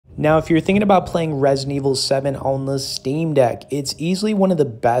Now, if you're thinking about playing Resident Evil 7 on the Steam Deck, it's easily one of the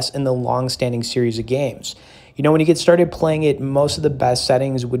best in the long-standing series of games. You know, when you get started playing it, most of the best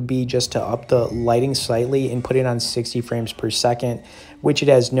settings would be just to up the lighting slightly and put it on 60 frames per second, which it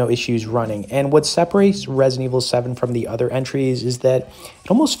has no issues running. And what separates Resident Evil 7 from the other entries is that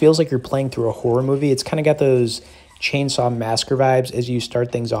it almost feels like you're playing through a horror movie. It's kind of got those Chainsaw Massacre vibes as you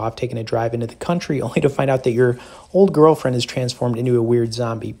start things off, taking a drive into the country, only to find out that your old girlfriend is transformed into a weird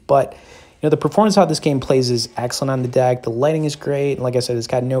zombie. But you know, the performance how this game plays is excellent on the deck. The lighting is great. And like I said, it's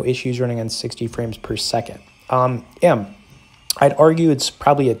got no issues running on 60 frames per second. I'd argue it's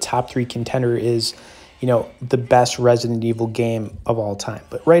probably a top 3 contender is, you know, the best Resident Evil game of all time.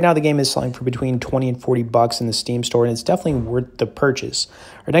 But right now the game is selling for between 20 and 40 bucks in the Steam store, and it's definitely worth the purchase.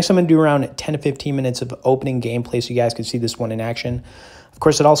 All right, next I'm going to do around 10 to 15 minutes of opening gameplay so you guys can see this one in action. Of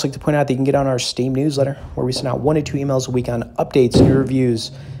course, I'd also like to point out that you can get on our Steam newsletter where we send out 1 to 2 emails a week on updates, new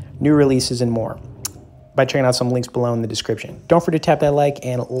reviews, new releases, and more by checking out some links below in the description. Don't forget to tap that like,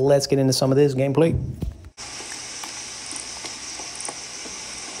 and let's get into some of this gameplay.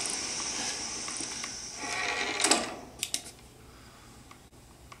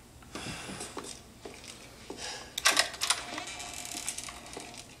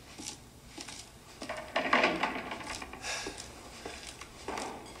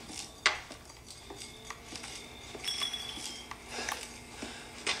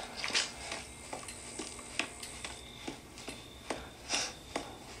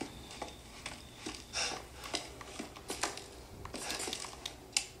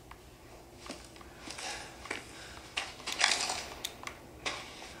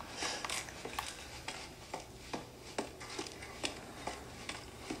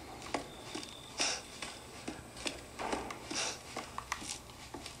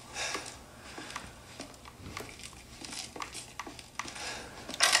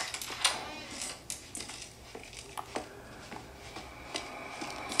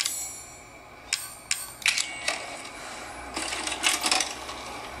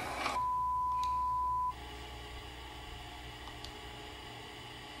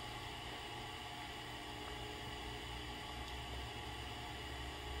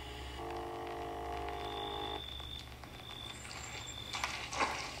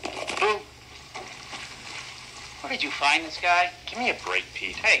 Where did you find this guy? Give me a break,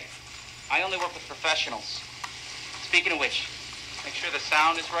 Pete. Hey, I only work with professionals. Speaking of which, make sure the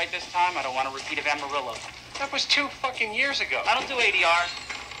sound is right this time. I don't want a repeat of Amarillo. That was 2 fucking years ago. I don't do ADR.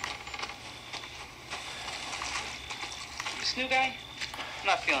 This new guy? I'm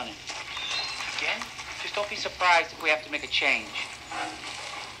not feeling it. Again? Just don't be surprised if we have to make a change.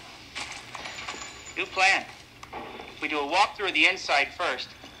 New plan. We do a walkthrough of the inside first,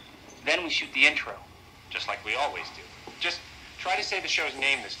 then we shoot the intro. Just like we always do. Just try to say the show's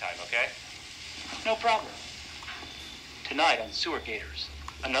name this time, okay? No problem. Tonight on Sewer Gators,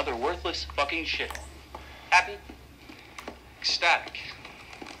 another worthless fucking shithole. Happy? Ecstatic.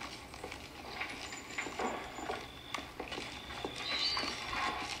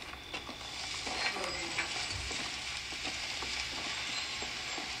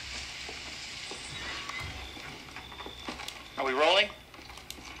 Are we rolling?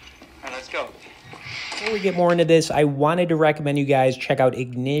 All right, let's go. Before we get more into this, I wanted to recommend you guys check out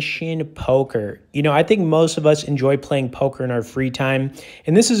Ignition Poker. You know, I think most of us enjoy playing poker in our free time,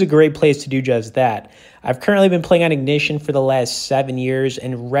 and this is a great place to do just that. I've currently been playing on Ignition for the last 7 years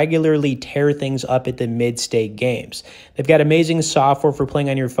and regularly tear things up at the mid-stake games. They've got amazing software for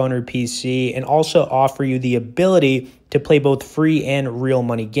playing on your phone or PC and also offer you the ability to play both free and real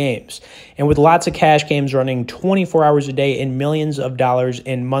money games. And with lots of cash games running 24 hours a day and millions of dollars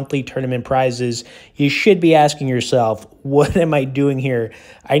in monthly tournament prizes, you should be asking yourself, what am I doing here?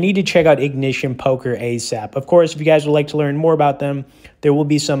 I need to check out Ignition Poker ASAP. Of course, if you guys would like to learn more about them, there will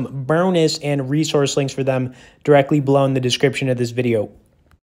be some bonus and resource links for them directly below in the description of this video.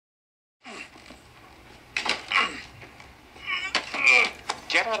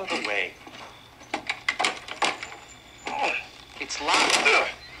 Get out of the way. It's locked.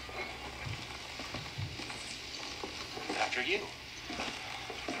 After you.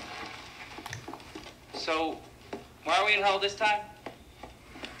 So, why are we in hell this time?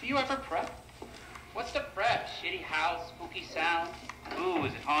 Do you ever prep? What's the prep? Shitty house, spooky sound? Ooh,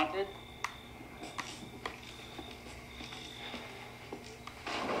 is it haunted?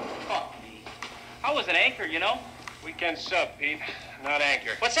 Fuck me. I was an anchor, you know? Weekend sub, Pete. Not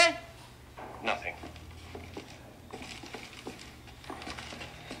anchor. What's that? Nothing.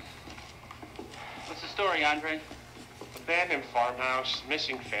 What's the story, Andre? Abandoned farmhouse,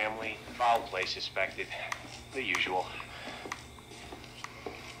 missing family, foul play suspected. The usual.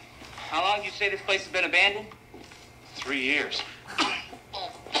 How long do you say this place has been abandoned? 3 years.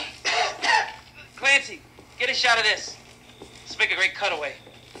 Clancy, get a shot of this. Let's make a great cutaway.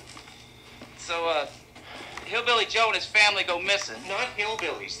 So, Hillbilly Joe and his family go missing. Not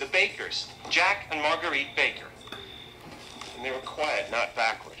hillbillies, the Bakers. Jack and Marguerite Baker. And they were quiet, not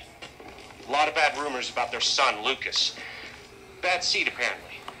backward. A lot of bad rumors about their son, Lucas. Bad seed,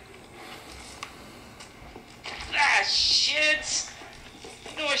 apparently. Ah, shit!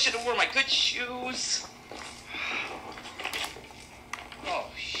 I knew I should have worn my good shoes. Oh,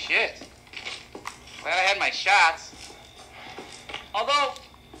 shit. Glad I had my shots. Although,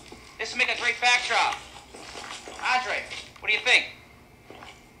 this would make a great backdrop. Andre, what do you think?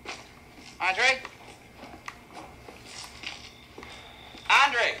 Andre?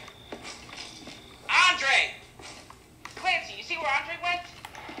 Andre! Andre! Clancy, you see where Andre went?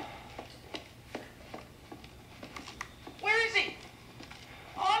 Where is he?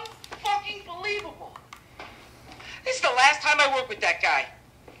 Unfucking believable. This is the last time I work with that guy.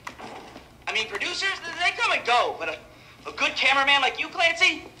 I mean, producers, they come and go, but a good cameraman like you,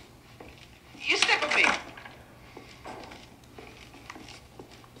 Clancy, you stick with me.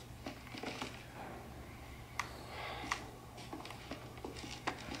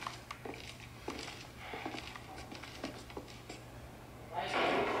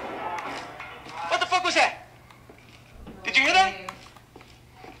 What the fuck was that? Did you hear that?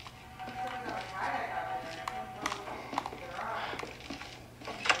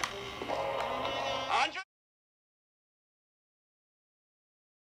 Andre?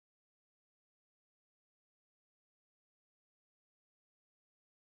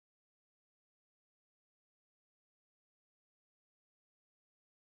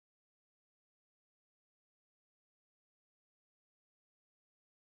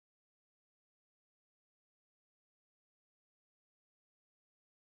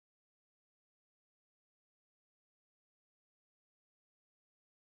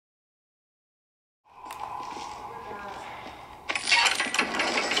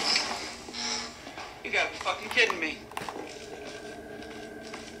 You gotta be fucking kidding me.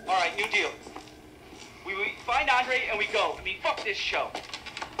 All right, new deal. We find Andre and we go. I mean, fuck this show.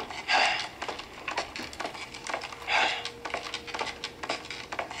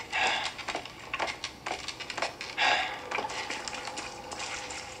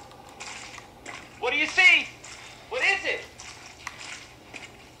 What do you see? What is it?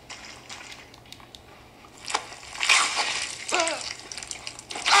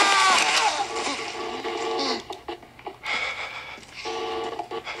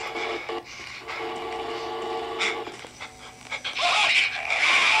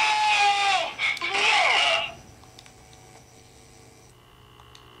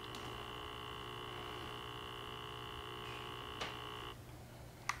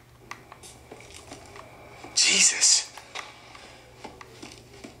 Jesus.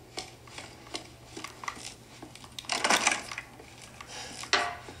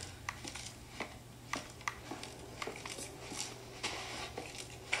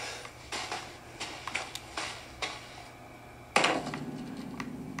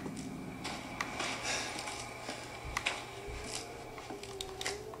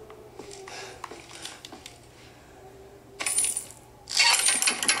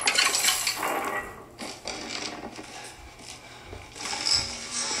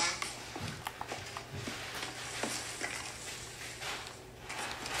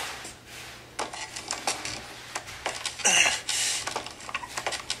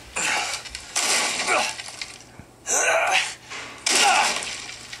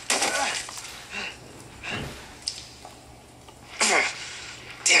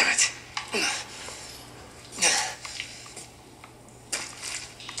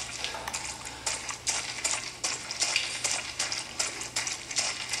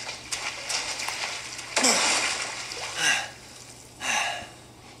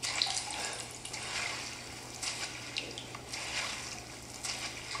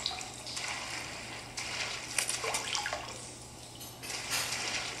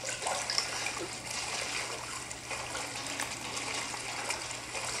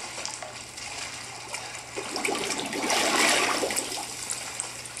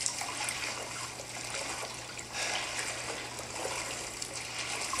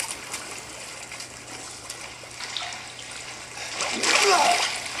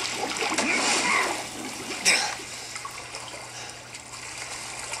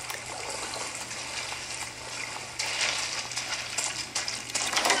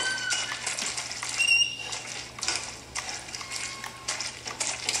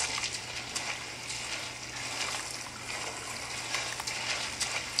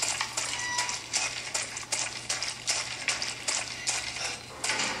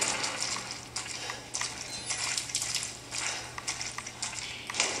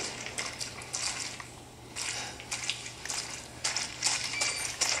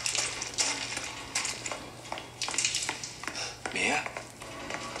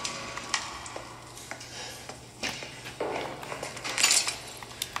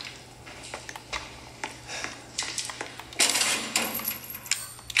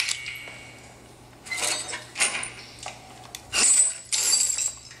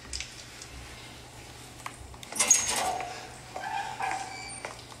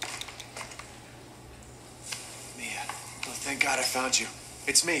 found you.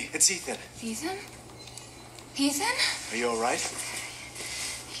 It's me. It's Ethan. Ethan? Ethan? Are you all right?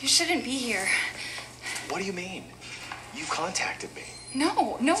 You shouldn't be here. What do you mean? You contacted me.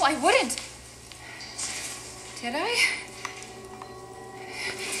 No, I wouldn't. Did I?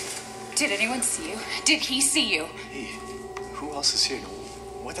 Did anyone see you? Did he see you? Hey, who else is here?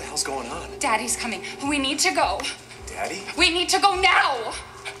 What the hell's going on? Daddy's coming. We need to go. Daddy? We need to go now!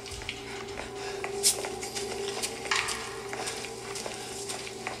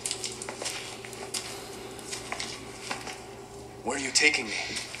 Where are you taking me?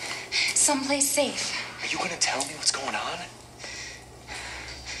 Someplace safe. Are you gonna tell me what's going on?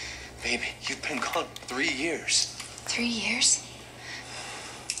 Baby, you've been gone 3 years. 3 years?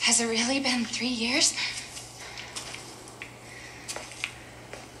 Has it really been 3 years?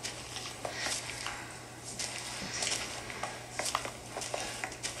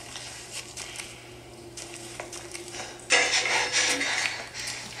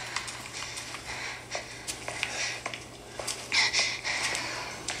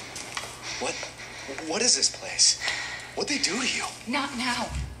 What is this place? What'd they do to you? Not now.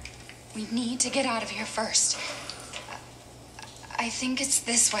 We need to get out of here first. I think it's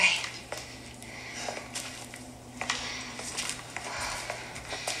this way.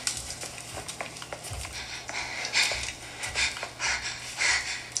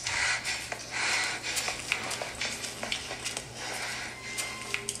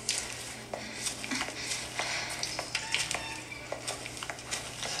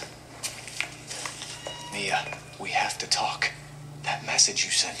 Mia, we have to talk. That message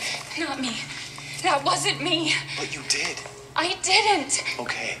you sent me. Not me. That wasn't me. But you did. I didn't.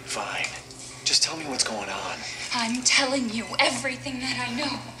 Okay, fine. Just tell me what's going on. I'm telling you everything that I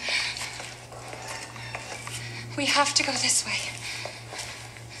know. We have to go this way.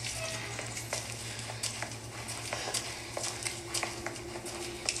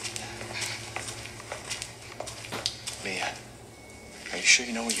 Mia, are you sure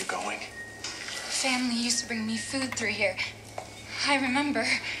you know where you're going? Family used to bring me food through here. I remember.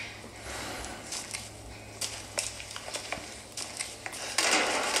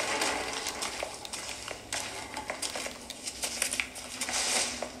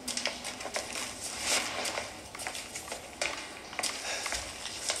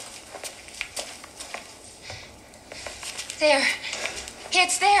 There.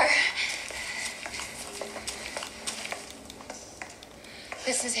 It's there.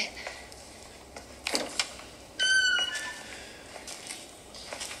 This is it.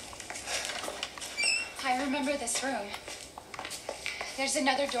 I remember this room. There's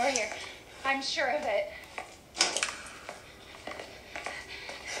another door here. I'm sure of it.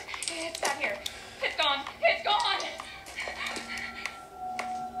 It's not here. It's gone. It's gone.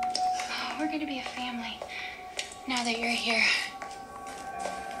 Oh, we're gonna be a family now that you're here.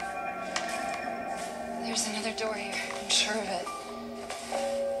 There's another door here. I'm sure of it.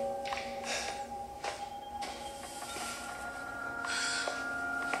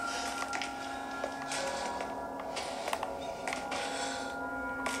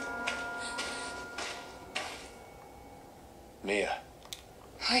 Mia.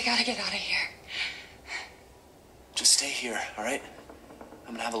 We gotta get out of here. Just stay here, all right?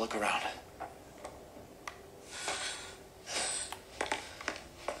 I'm gonna have a look around.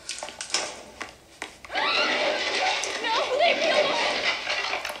 No, leave me alone!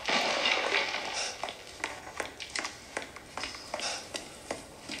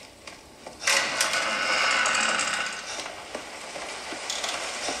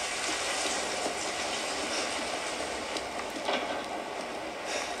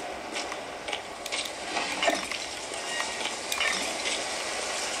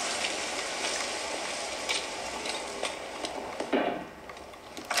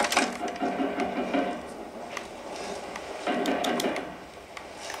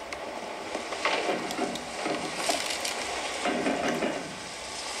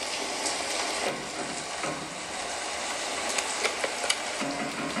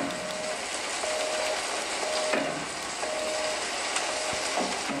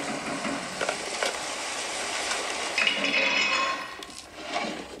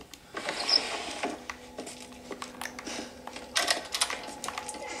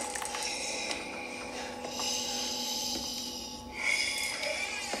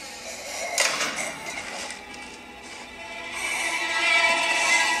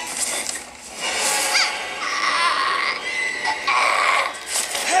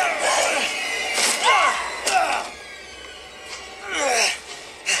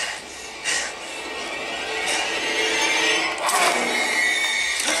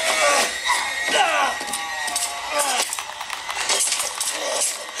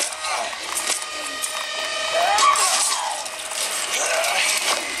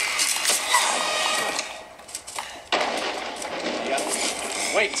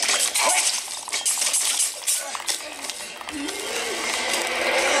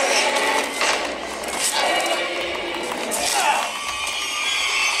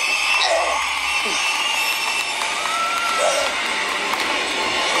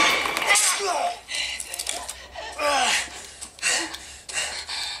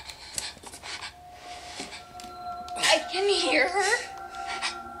 can hear her.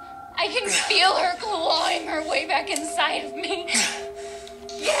 I can feel her clawing her way back inside of me.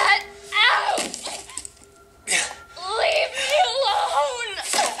 Get out! Leave me alone!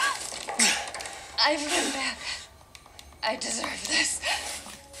 I've been back. I deserve this.